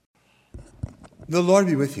The Lord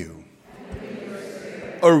be with you.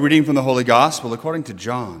 A reading from the Holy Gospel according to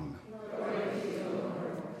John.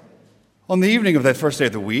 On the evening of that first day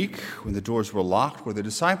of the week, when the doors were locked where the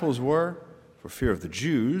disciples were, for fear of the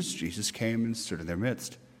Jews, Jesus came and stood in their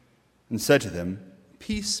midst and said to them,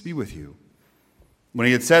 "Peace be with you." When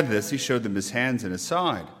he had said this, he showed them his hands and his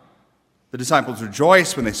side. The disciples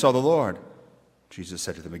rejoiced when they saw the Lord. Jesus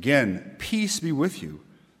said to them again, "Peace be with you.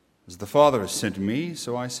 As the Father has sent me,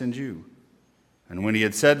 so I send you." And when he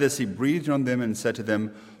had said this, he breathed on them and said to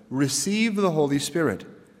them, "Receive the Holy Spirit.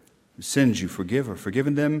 Whose sins you forgive are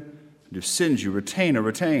forgiven them, and whose sins you retain are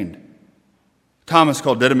retained." Thomas,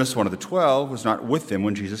 called Didymus, one of the 12, was not with them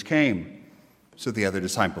when Jesus came. So the other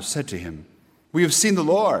disciples said to him, "We have seen the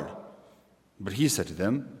Lord." But he said to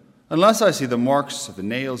them, "Unless I see the marks of the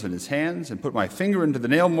nails in his hands, and put my finger into the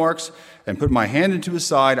nail marks, and put my hand into his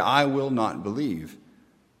side, I will not believe."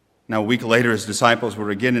 Now a week later, his disciples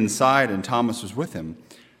were again inside, and Thomas was with him.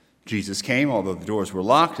 Jesus came, although the doors were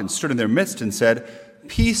locked, and stood in their midst and said,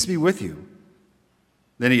 "Peace be with you."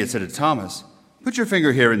 Then he had said to Thomas, "Put your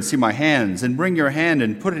finger here and see my hands, and bring your hand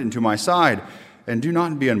and put it into my side, and do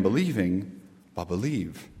not be unbelieving, but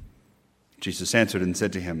believe." Jesus answered and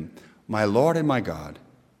said to him, "My Lord and my God."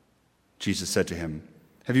 Jesus said to him,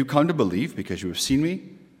 "Have you come to believe because you have seen me?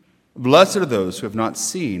 Blessed are those who have not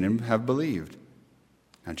seen and have believed."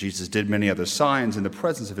 Now Jesus did many other signs in the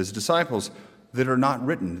presence of his disciples that are not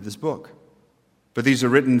written in this book. But these are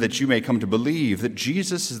written that you may come to believe that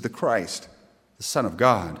Jesus is the Christ, the Son of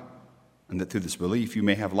God, and that through this belief you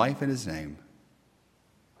may have life in his name.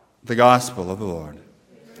 The Gospel of the Lord.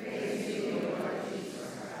 Praise to you, Lord Jesus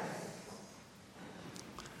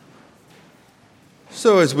Christ.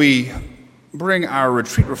 So as we bring our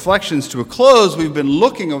retreat reflections to a close, we've been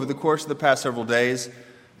looking over the course of the past several days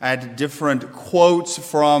at different quotes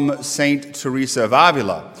from Saint Teresa of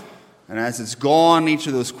Avila. And as it's gone, each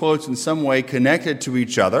of those quotes in some way connected to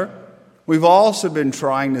each other, we've also been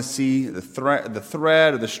trying to see the thread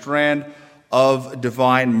or the strand of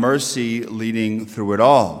divine mercy leading through it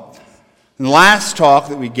all. In the last talk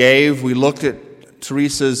that we gave, we looked at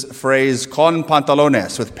Teresa's phrase, "con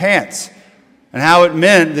pantalones," with pants, and how it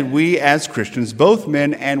meant that we as Christians, both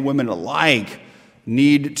men and women alike,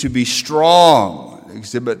 need to be strong,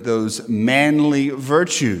 exhibit those manly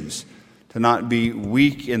virtues, to not be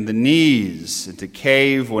weak in the knees, and to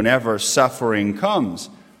cave whenever suffering comes.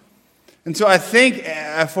 And so I think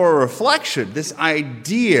for a reflection, this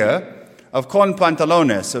idea of con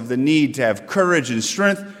pantalones, of the need to have courage and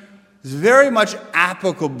strength, is very much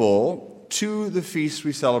applicable to the feast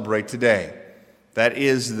we celebrate today. That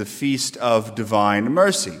is the Feast of Divine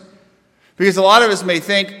Mercy. Because a lot of us may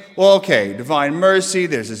think, well, okay, divine mercy,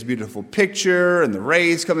 there's this beautiful picture and the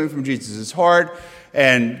rays coming from Jesus' heart,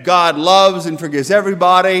 and God loves and forgives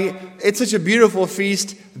everybody. It's such a beautiful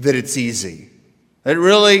feast that it's easy. That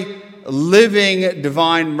really, living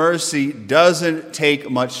divine mercy doesn't take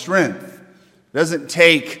much strength. It doesn't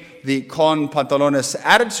take the con pantalones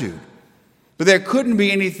attitude. But there couldn't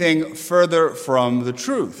be anything further from the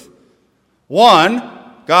truth. One,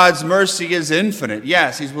 God's mercy is infinite.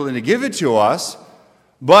 Yes, he's willing to give it to us,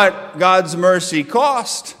 but God's mercy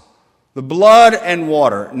cost. The blood and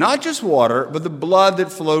water, not just water, but the blood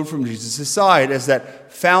that flowed from Jesus' side as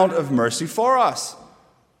that fount of mercy for us.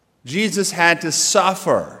 Jesus had to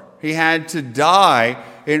suffer. He had to die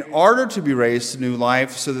in order to be raised to new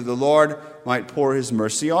life so that the Lord might pour his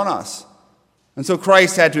mercy on us. And so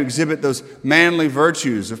Christ had to exhibit those manly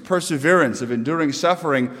virtues of perseverance, of enduring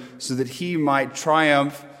suffering, so that he might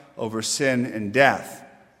triumph over sin and death.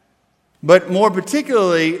 But more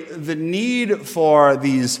particularly, the need for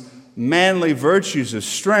these manly virtues of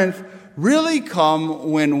strength really come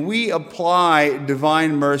when we apply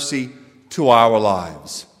divine mercy to our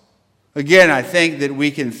lives. Again, I think that we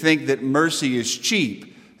can think that mercy is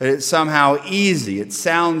cheap, that it's somehow easy, it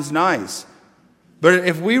sounds nice. But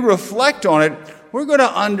if we reflect on it, we're going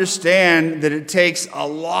to understand that it takes a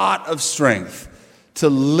lot of strength to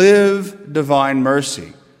live divine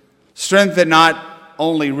mercy. Strength that not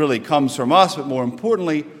only really comes from us, but more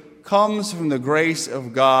importantly, comes from the grace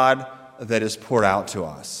of God that is poured out to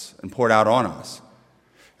us and poured out on us.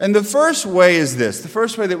 And the first way is this. The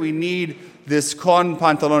first way that we need this con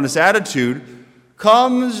pantalones attitude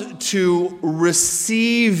comes to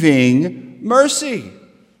receiving mercy.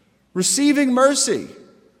 Receiving mercy.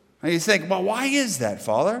 And you think, well, why is that,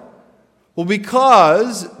 Father? Well,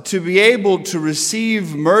 because to be able to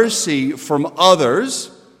receive mercy from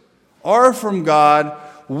others or from God,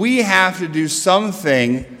 we have to do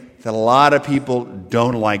something that a lot of people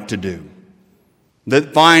don't like to do.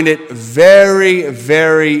 that find it very,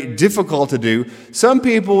 very difficult to do. Some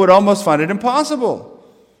people would almost find it impossible.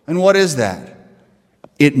 And what is that?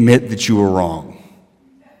 Admit that you were wrong.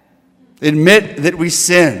 Admit that we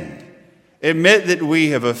sinned. Admit that we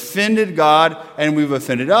have offended God and we've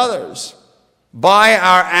offended others. By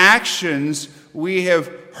our actions, we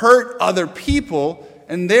have hurt other people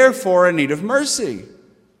and therefore in need of mercy.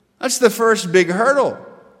 That's the first big hurdle.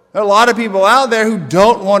 There are a lot of people out there who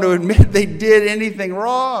don't want to admit they did anything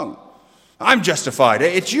wrong. I'm justified.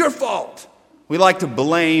 It's your fault. We like to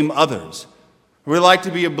blame others. We like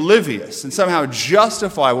to be oblivious and somehow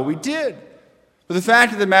justify what we did. But the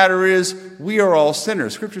fact of the matter is, we are all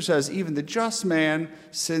sinners. Scripture says even the just man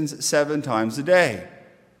sins 7 times a day.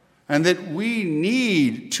 And that we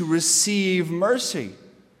need to receive mercy.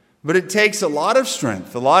 But it takes a lot of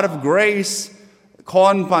strength, a lot of grace,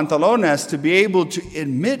 con pantalones, to be able to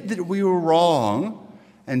admit that we were wrong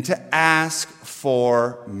and to ask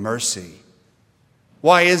for mercy.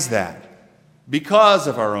 Why is that? Because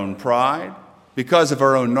of our own pride, because of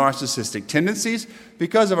our own narcissistic tendencies,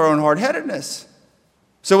 because of our own hard-headedness.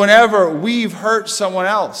 So whenever we've hurt someone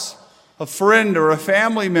else, a friend or a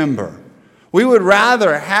family member, we would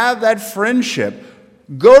rather have that friendship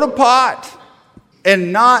go to pot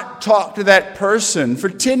and not talk to that person for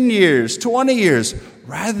 10 years, 20 years,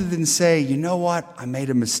 rather than say, you know what, I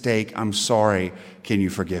made a mistake, I'm sorry, can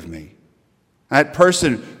you forgive me? That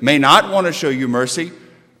person may not want to show you mercy,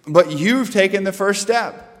 but you've taken the first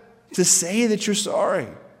step to say that you're sorry.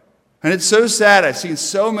 And it's so sad, I've seen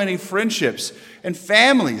so many friendships and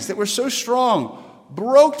families that were so strong,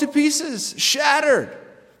 broke to pieces, shattered,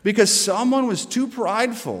 because someone was too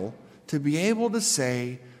prideful to be able to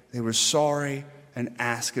say they were sorry and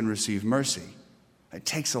ask and receive mercy. It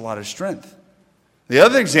takes a lot of strength. The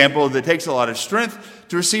other example that takes a lot of strength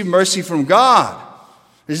to receive mercy from God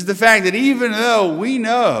is the fact that even though we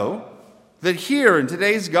know that here in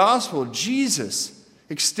today's gospel, Jesus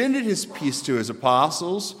extended his peace to his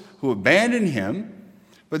apostles who abandoned him,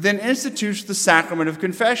 but then institutes the sacrament of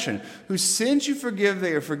confession. Whose sins you forgive,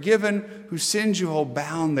 they are forgiven. Whose sins you hold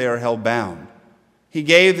bound, they are held bound. He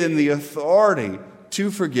gave them the authority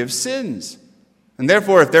to forgive sins. And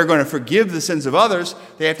therefore, if they're going to forgive the sins of others,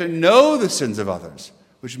 they have to know the sins of others,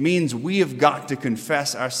 which means we have got to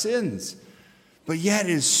confess our sins. But yet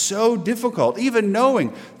it is so difficult, even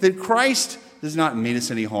knowing that Christ does not mean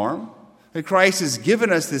us any harm, that Christ has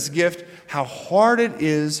given us this gift, how hard it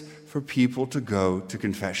is for people to go to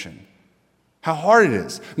confession. How hard it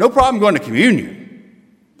is. No problem going to communion,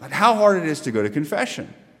 but how hard it is to go to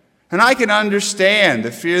confession. And I can understand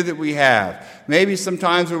the fear that we have. Maybe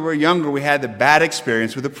sometimes when we were younger, we had the bad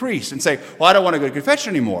experience with a priest and say, well, I don't want to go to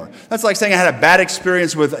confession anymore. That's like saying I had a bad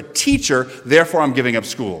experience with a teacher, therefore I'm giving up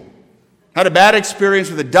school. I had a bad experience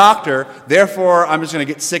with a doctor, therefore I'm just going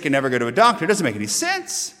to get sick and never go to a doctor. It doesn't make any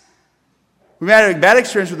sense. We've had a bad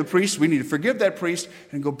experience with a priest. We need to forgive that priest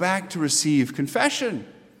and go back to receive confession.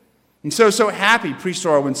 And so happy priests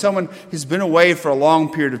are when someone has been away for a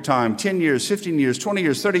long period of time, 10 years, 15 years, 20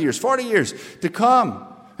 years, 30 years, 40 years, to come.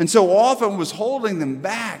 And so often was holding them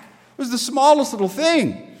back. It was the smallest little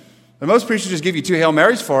thing. And most priests just give you 2 Hail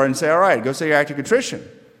Marys for it and say, all right, go say your act of contrition.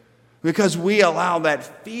 Because we allow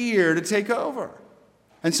that fear to take over.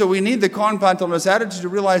 And so we need the con pantalones attitude to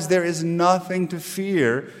realize there is nothing to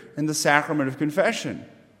fear in the sacrament of confession.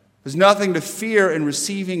 There's nothing to fear in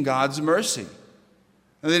receiving God's mercy.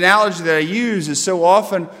 And the analogy that I use is so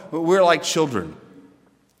often we're like children.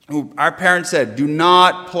 Our parents said, do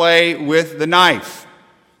not play with the knife.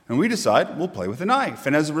 And we decide we'll play with the knife.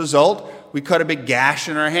 And as a result, we cut a big gash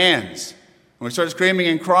in our hands. And we start screaming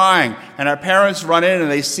and crying. And our parents run in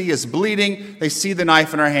and they see us bleeding. They see the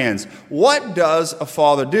knife in our hands. What does a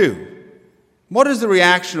father do? What is the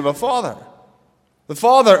reaction of a father? The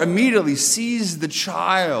father immediately sees the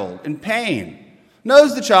child in pain.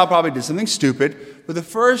 Knows the child probably did something stupid, but the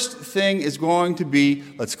first thing is going to be,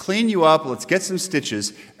 let's clean you up, let's get some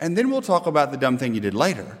stitches, and then we'll talk about the dumb thing you did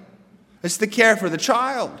later. It's the care for the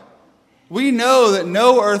child. We know that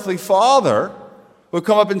no earthly father would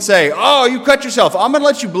come up and say, oh, you cut yourself. I'm going to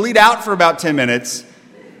let you bleed out for about 10 minutes.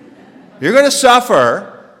 You're going to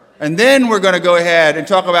suffer, and then we're going to go ahead and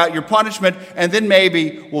talk about your punishment, and then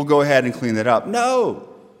maybe we'll go ahead and clean that up. No.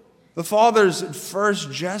 The father's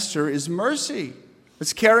first gesture is mercy.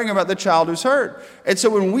 It's caring about the child who's hurt. And so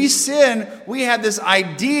when we sin, we have this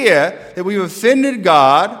idea that we've offended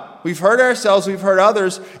God, we've hurt ourselves, we've hurt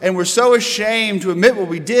others, and we're so ashamed to admit what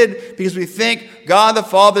we did because we think God the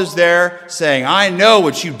Father's there saying, I know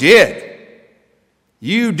what you did.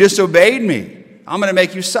 You disobeyed me. I'm going to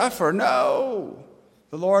make you suffer. No.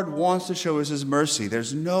 The Lord wants to show us his mercy.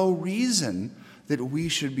 There's no reason that we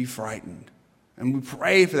should be frightened. And we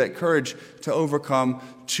pray for that courage to overcome,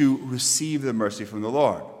 to receive the mercy from the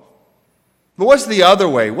Lord. But what's the other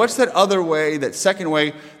way? What's that other way, that second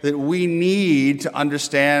way that we need to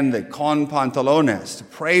understand the con pantalones, to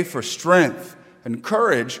pray for strength and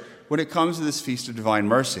courage when it comes to this Feast of Divine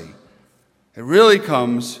Mercy? It really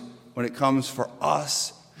comes when it comes for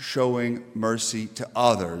us showing mercy to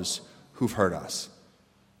others who've hurt us.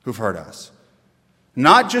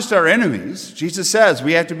 Not just our enemies. Jesus says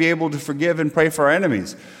we have to be able to forgive and pray for our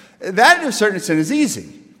enemies. That, to a certain extent, is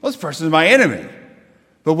easy. Well, this person is my enemy.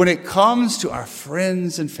 But when it comes to our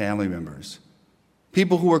friends and family members,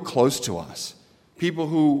 people who are close to us, people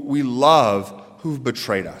who we love, who've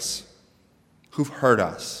betrayed us, who've hurt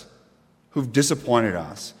us, who've disappointed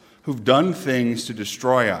us, who've done things to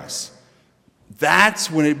destroy us, that's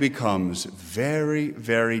when it becomes very,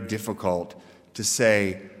 very difficult to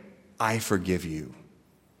say, I forgive you.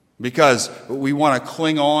 Because we want to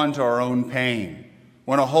cling on to our own pain,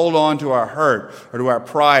 want to hold on to our hurt or to our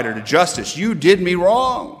pride or to justice. You did me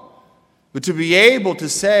wrong. But to be able to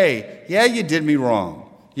say, yeah, you did me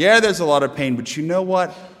wrong. Yeah, there's a lot of pain, but you know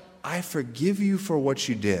what? I forgive you for what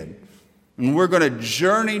you did. And we're going to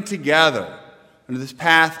journey together into this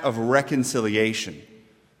path of reconciliation.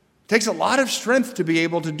 It takes a lot of strength to be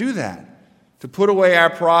able to do that, to put away our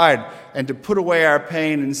pride and to put away our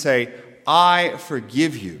pain and say, I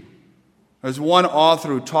forgive you. There's one author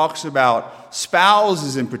who talks about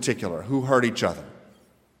spouses in particular who hurt each other,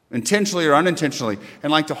 intentionally or unintentionally,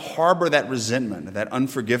 and like to harbor that resentment, that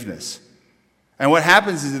unforgiveness. And what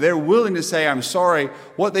happens is they're willing to say, I'm sorry.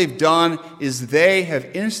 What they've done is they have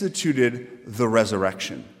instituted the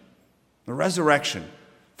resurrection. The resurrection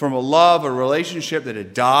from a love, a relationship that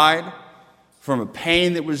had died, from a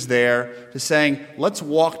pain that was there, to saying, let's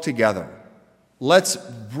walk together. Let's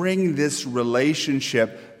bring this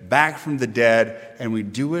relationship back from the dead, and we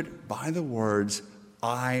do it by the words,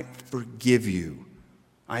 I forgive you.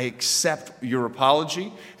 I accept your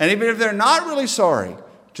apology. And even if they're not really sorry,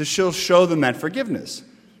 to show them that forgiveness.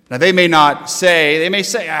 Now, they may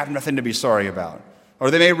say, I have nothing to be sorry about. Or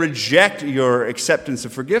they may reject your acceptance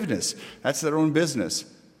of forgiveness. That's their own business.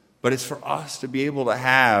 But it's for us to be able to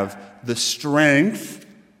have the strength,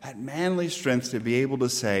 that manly strength, to be able to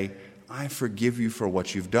say, I forgive you for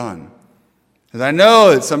what you've done. Because I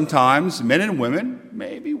know that sometimes men and women,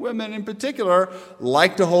 maybe women in particular,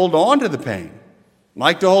 like to hold on to the pain,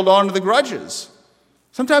 like to hold on to the grudges.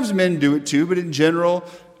 Sometimes men do it too, but in general,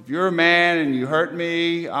 if you're a man and you hurt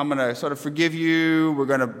me, I'm going to sort of forgive you, we're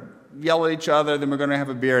going to yell at each other, then we're going to have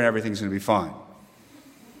a beer and everything's going to be fine.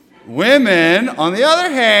 Women, on the other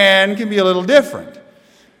hand, can be a little different.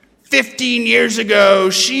 15 years ago,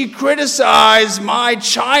 she criticized my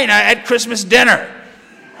china at Christmas dinner.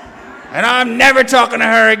 And I'm never talking to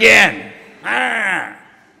her again.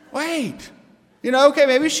 Wait. Okay,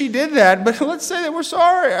 maybe she did that, but let's say that we're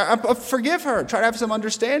sorry. Forgive her. Try to have some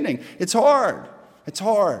understanding. It's hard.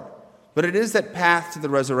 But it is that path to the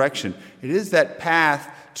resurrection. It is that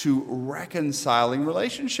path to reconciling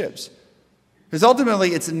relationships. Because ultimately,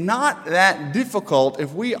 it's not that difficult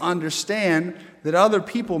if we understand that other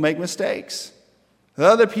people make mistakes, that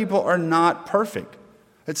other people are not perfect,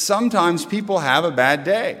 that sometimes people have a bad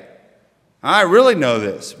day. I really know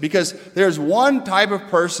this because there's one type of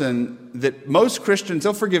person that most Christians,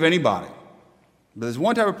 they'll forgive anybody. But there's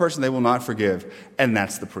one type of person they will not forgive, and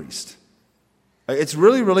that's the priest. It's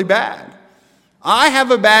really, really bad. I have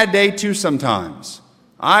a bad day too sometimes.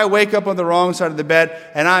 I wake up on the wrong side of the bed,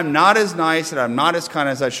 and I'm not as nice and I'm not as kind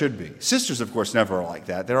as I should be. Sisters, of course, never are like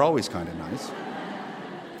that. They're always kind of nice.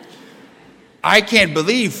 I can't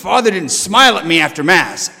believe Father didn't smile at me after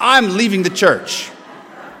Mass. I'm leaving the church.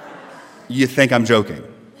 You think I'm joking.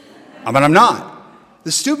 But I'm not.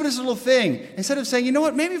 The stupidest little thing, instead of saying, you know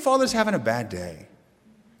what, maybe Father's having a bad day.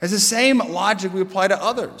 It's the same logic we apply to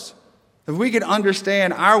others. If we could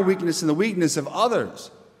understand our weakness and the weakness of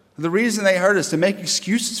others, the reason they hurt us, to make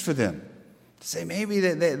excuses for them, to say maybe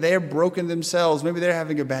they're broken themselves, maybe they're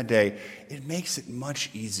having a bad day, it makes it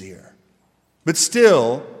much easier. But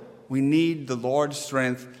still, we need the Lord's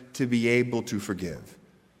strength to be able to forgive.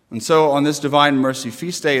 And so on this Divine Mercy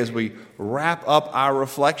Feast Day, as we wrap up our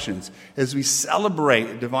reflections, as we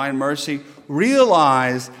celebrate Divine Mercy,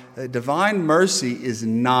 realize that Divine Mercy is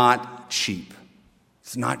not cheap.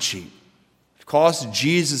 It's not cheap. It cost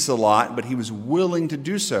Jesus a lot, but he was willing to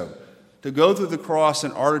do so, to go through the cross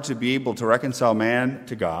in order to be able to reconcile man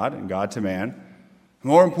to God and God to man.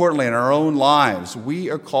 More importantly, in our own lives, we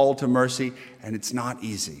are called to mercy, and it's not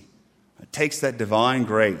easy. It takes that divine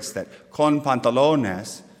grace, that con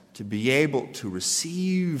pantalones, to be able to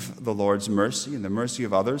receive the Lord's mercy and the mercy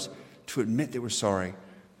of others, to admit they were sorry,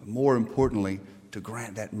 but more importantly, to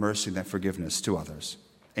grant that mercy and that forgiveness to others.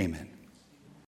 Amen.